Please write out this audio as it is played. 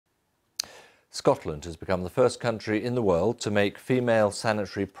Scotland has become the first country in the world to make female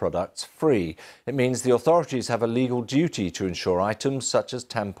sanitary products free. It means the authorities have a legal duty to ensure items such as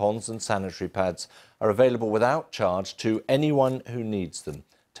tampons and sanitary pads are available without charge to anyone who needs them.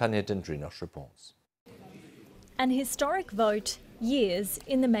 Tanya Dendrinos reports. An historic vote, years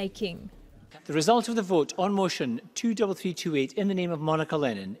in the making. The result of the vote on motion 23328 in the name of Monica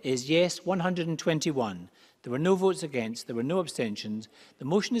Lennon is yes 121. There were no votes against, there were no abstentions. The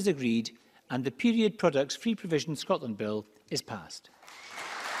motion is agreed and the Period Products Free Provision Scotland Bill is passed.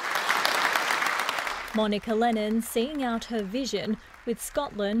 Monica Lennon seeing out her vision, with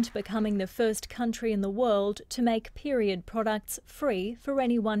Scotland becoming the first country in the world to make period products free for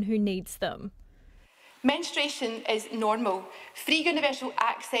anyone who needs them. Menstruation is normal. Free universal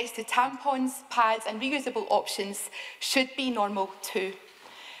access to tampons, pads and reusable options should be normal too.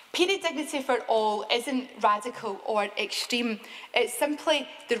 Period dignity for all isn't radical or extreme. It's simply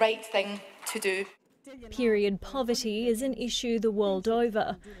the right thing to do. Period poverty is an issue the world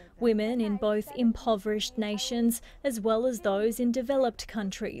over. Women in both impoverished nations as well as those in developed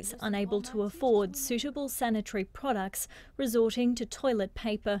countries unable to afford suitable sanitary products, resorting to toilet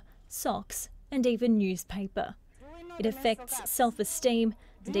paper, socks and even newspaper. It affects self-esteem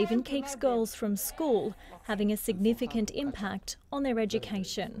and even keeps girls from school, having a significant impact on their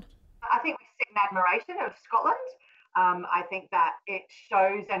education. I think we sit in admiration of Scotland. I think that it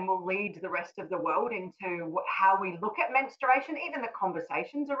shows and will lead the rest of the world into how we look at menstruation, even the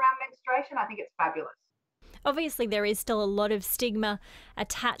conversations around menstruation. I think it's fabulous. Obviously, there is still a lot of stigma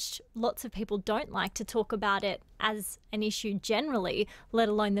attached. Lots of people don't like to talk about it as an issue generally, let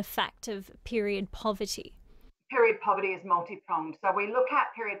alone the fact of period poverty. Period poverty is multi-pronged. So we look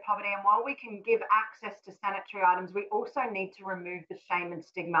at period poverty, and while we can give access to sanitary items, we also need to remove the shame and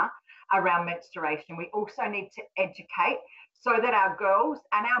stigma around menstruation. We also need to educate so that our girls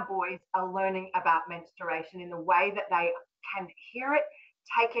and our boys are learning about menstruation in a way that they can hear it,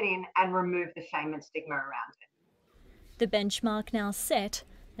 take it in and remove the shame and stigma around it. The benchmark now set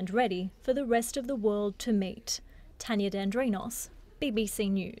and ready for the rest of the world to meet. Tanya Dendrinos,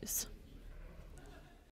 BBC News.